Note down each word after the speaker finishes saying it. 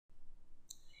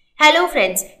Hello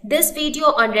friends, this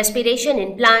video on respiration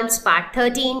in plants part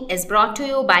 13 is brought to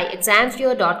you by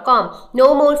examfear.com.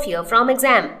 No more fear from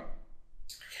exam.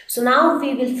 So now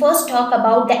we will first talk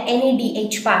about the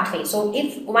NADH pathway. So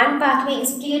if one pathway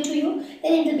is clear to you,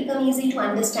 then it will become easy to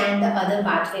understand the other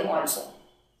pathway also.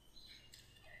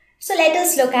 So let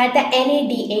us look at the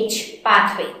NADH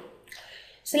pathway.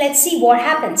 So let's see what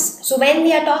happens. So when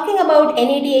we are talking about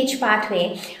NADH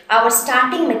pathway, our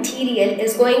starting material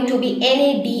is going to be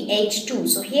NADH2.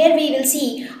 So here we will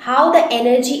see how the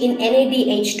energy in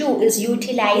NADH2 is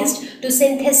utilized to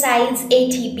synthesize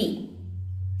ATP.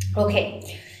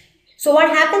 Okay. So what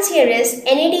happens here is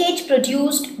NADH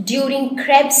produced during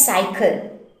Krebs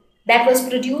cycle. That was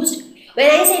produced. When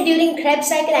I say during Krebs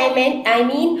cycle, I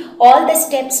mean all the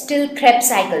steps till Krebs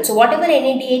cycle. So whatever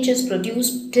NADH is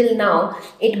produced till now,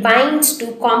 it binds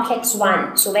to complex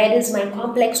 1. So where is my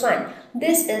complex 1?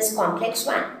 This is complex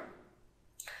 1.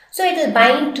 So it will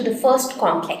bind to the first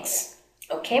complex.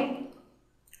 Okay.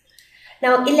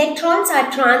 Now electrons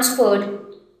are transferred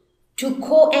to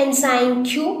coenzyme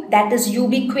Q, that is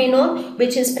ubiquinone,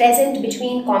 which is present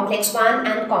between complex 1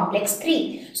 and complex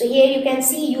 3. So here you can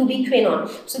see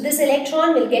ubiquinone. So this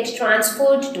electron will get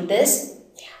transferred to this,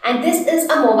 and this is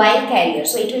a mobile carrier.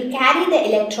 So it will carry the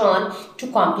electron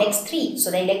to complex 3.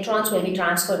 So the electrons will be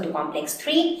transferred to complex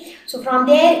 3. So from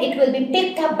there it will be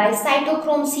picked up by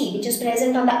cytochrome C, which is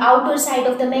present on the outer side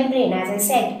of the membrane, as I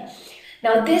said.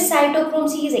 Now this cytochrome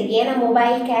C is again a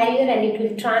mobile carrier, and it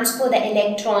will transfer the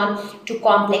electron to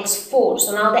complex 4.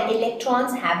 So now the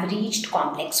electrons have reached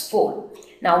complex 4.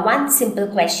 Now one simple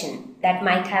question that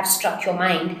might have struck your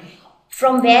mind: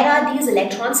 from where are these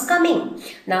electrons coming?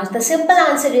 Now the simple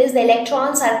answer is the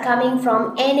electrons are coming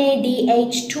from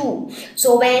NADH2.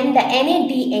 So when the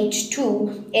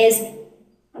NADH2 is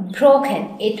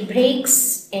broken, it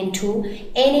breaks into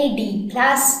NAD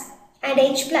plus and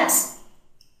H plus.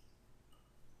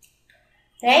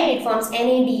 Right, it forms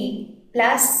NAD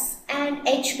plus and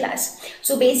H plus.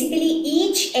 So basically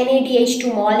each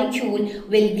NADH2 molecule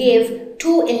will give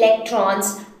 2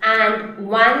 electrons and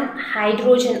 1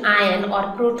 hydrogen ion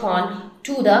or proton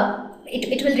to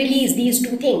it will release these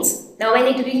 2 things. Now when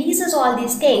it releases all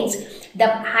these things, the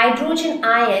hydrogen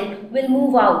ion will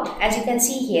move out. As you can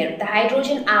see here, the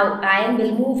hydrogen ion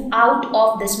will move out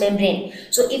of this membrane.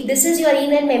 So if this is your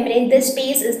inner membrane, this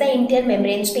space is the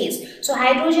intermembrane space. So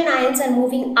hydrogen ions are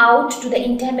moving out to the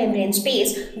intermembrane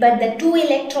space, but the 2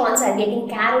 electrons are getting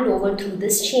carried over through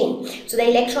this chain. So the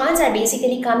electrons are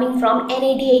basically coming from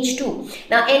NADH2.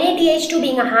 Now NADH2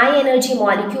 being a high energy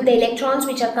molecule, the electrons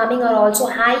which are coming are also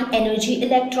high energy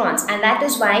electrons, and that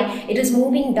is why it is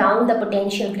moving down the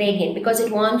potential gradient, because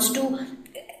it wants to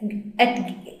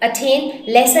attain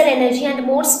lesser energy and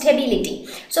more stability.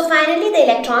 So finally the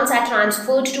electrons are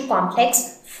transferred to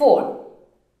complex 4.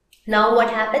 Now what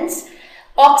happens?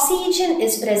 Oxygen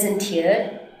is present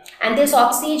here, and this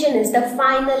oxygen is the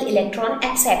final electron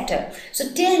acceptor. So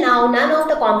till now none of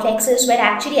the complexes were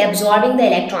actually absorbing the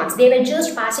electrons. They were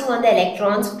just passing on the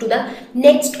electrons to the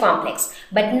next complex.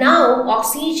 But now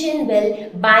oxygen will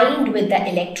bind with the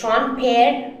electron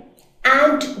pair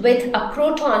and with a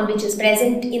proton which is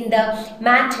present in the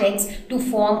matrix to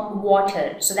form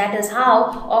water. So that is how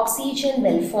oxygen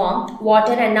will form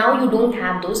water, and now you don't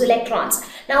have those electrons.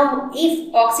 Now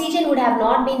if oxygen would have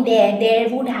not been there, there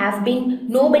would have been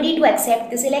nobody to accept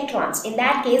these electrons. In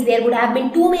that case, there would have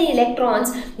been too many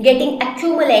electrons getting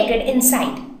accumulated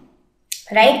inside,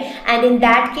 right? And in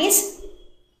that case,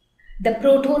 the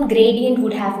proton gradient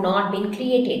would have not been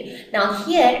created. Now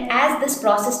here, as this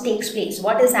process takes place,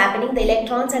 what is happening? The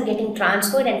electrons are getting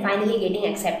transferred and finally getting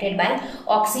accepted by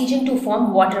oxygen to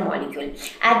form water molecule.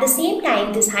 At the same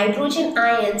time, this hydrogen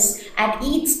ions at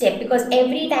each step, because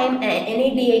every time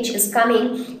NADH is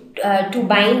coming to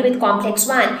bind with complex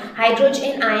 1,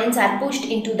 hydrogen ions are pushed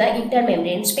into the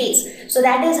intermembrane space. So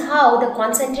that is how the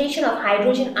concentration of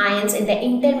hydrogen ions in the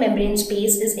intermembrane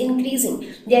space is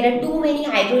increasing. There are too many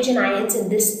hydrogen ions in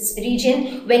this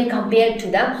region when compared to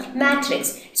the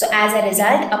matrix. So as a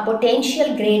result, a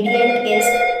potential gradient is...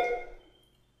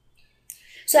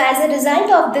 So as a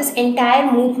result of this entire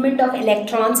movement of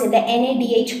electrons in the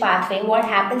NADH pathway, what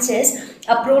happens is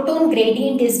a proton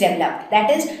gradient is developed. That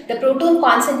is, the proton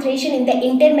concentration in the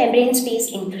intermembrane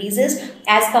space increases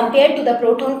as compared to the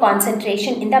proton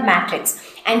concentration in the matrix.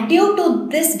 And due to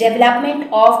this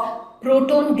development of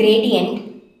proton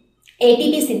gradient,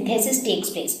 ATP synthesis takes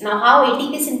place. Now how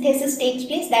ATP synthesis takes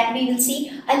place, that we will see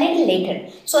a little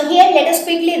later. So here let us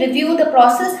quickly review the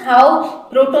process how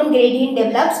proton gradient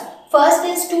develops. First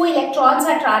is 2 electrons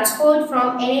are transferred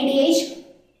from NADH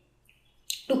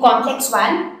to complex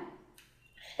 1.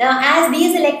 Now, as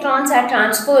these electrons are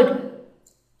transferred,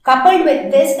 coupled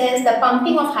with this is the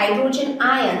pumping of hydrogen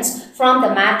ions from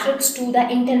the matrix to the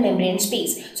intermembrane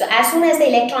space. So as soon as the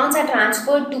electrons are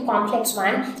transferred to complex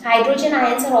 1, hydrogen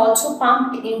ions are also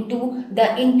pumped into the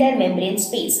intermembrane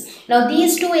space. Now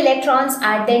these two electrons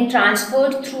are then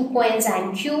transferred through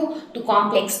coenzyme Q to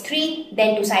complex 3,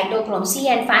 then to cytochrome C,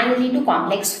 and finally to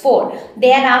complex 4.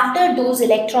 Thereafter, those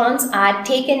electrons are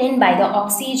taken in by the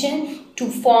oxygen to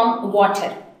form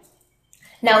water.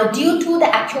 Now, due to the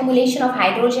accumulation of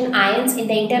hydrogen ions in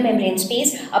the intermembrane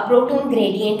space, a proton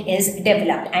gradient is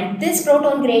developed, and this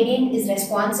proton gradient is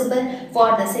responsible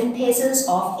for the synthesis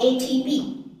of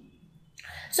ATP.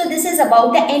 So this is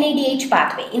about the NADH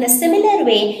pathway. In a similar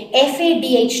way,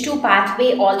 FADH2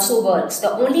 pathway also works.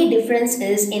 The only difference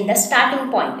is in the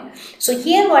starting point. So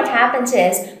here what happens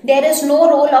is, there is no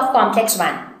role of complex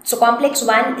 1. So complex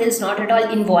 1 is not at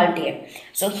all involved here.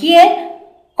 So here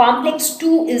complex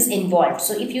 2 is involved.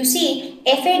 So if you see,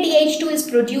 FADH2 is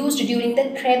produced during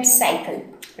the Krebs cycle,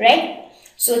 right?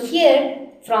 So here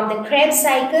from the Krebs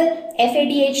cycle,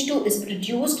 FADH2 is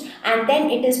produced and then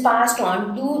it is passed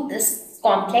on to this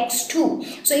complex 2.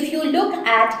 So if you look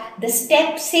at the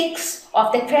step 6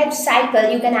 of the Krebs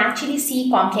cycle, you can actually see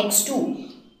complex 2.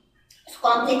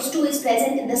 Complex 2 is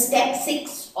present in the step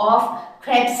 6 of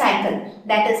Krebs cycle,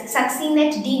 that is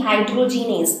succinate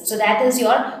dehydrogenase. So that is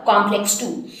your complex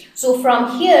 2. So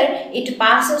from here it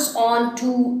passes on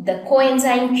to the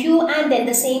coenzyme Q and then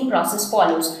the same process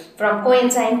follows. From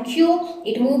coenzyme Q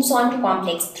it moves on to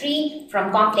complex 3.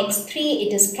 From complex 3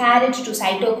 it is carried to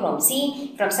cytochrome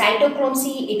C. From cytochrome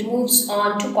C it moves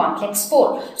on to complex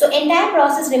 4. So entire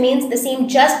process remains the same,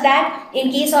 just that in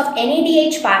case of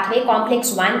NADH pathway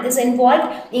complex 1 is involved.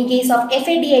 In case of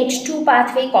FADH2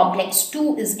 pathway complex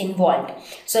 2 is involved.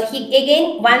 So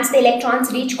again, once the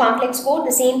electrons reach complex 4,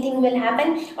 the same thing will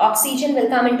happen. Oxygen will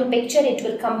come into picture. It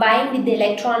will combine with the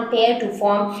electron pair to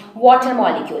form water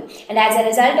molecule. And as a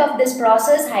result of this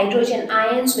process, hydrogen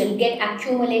ions will get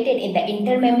accumulated in the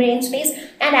intermembrane space,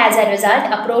 and as a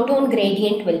result, a proton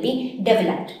gradient will be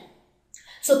developed.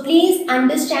 So please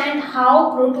understand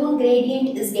how proton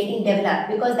gradient is getting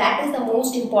developed, because that is the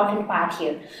most important part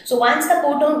here. So once the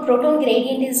proton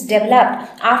gradient is developed,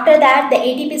 after that the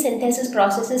ATP synthesis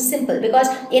process is simple, because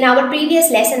in our previous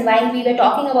lesson while we were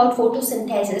talking about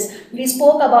photosynthesis, we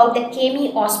spoke about the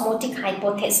chemiosmotic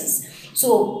hypothesis.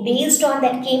 So based on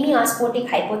that chemiosmotic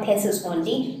hypothesis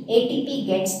only, ATP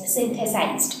gets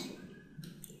synthesized.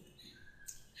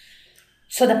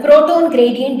 So the proton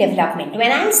gradient development.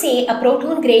 When I say a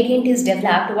proton gradient is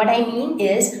developed, what I mean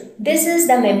is, this is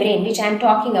the membrane which I am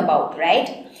talking about,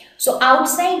 right? So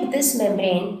outside this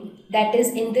membrane, that is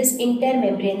in this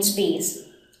intermembrane space,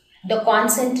 the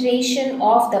concentration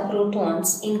of the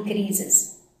protons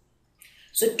increases.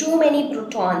 So too many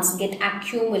protons get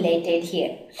accumulated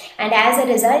here, and as a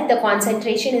result the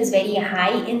concentration is very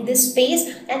high in this space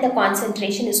and the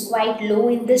concentration is quite low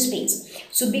in this space.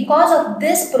 So because of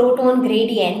this proton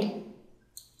gradient,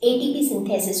 ATP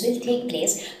synthesis will take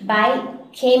place by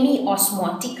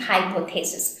chemiosmotic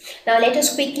hypothesis. Now let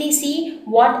us quickly see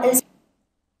what is.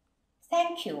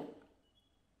 Thank you.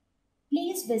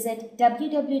 Please visit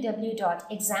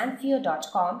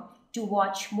www.examfear.com to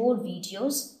watch more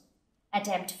videos,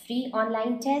 attempt free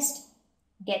online test,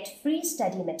 get free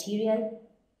study material,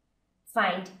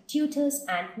 find tutors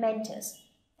and mentors.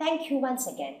 Thank you once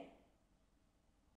again.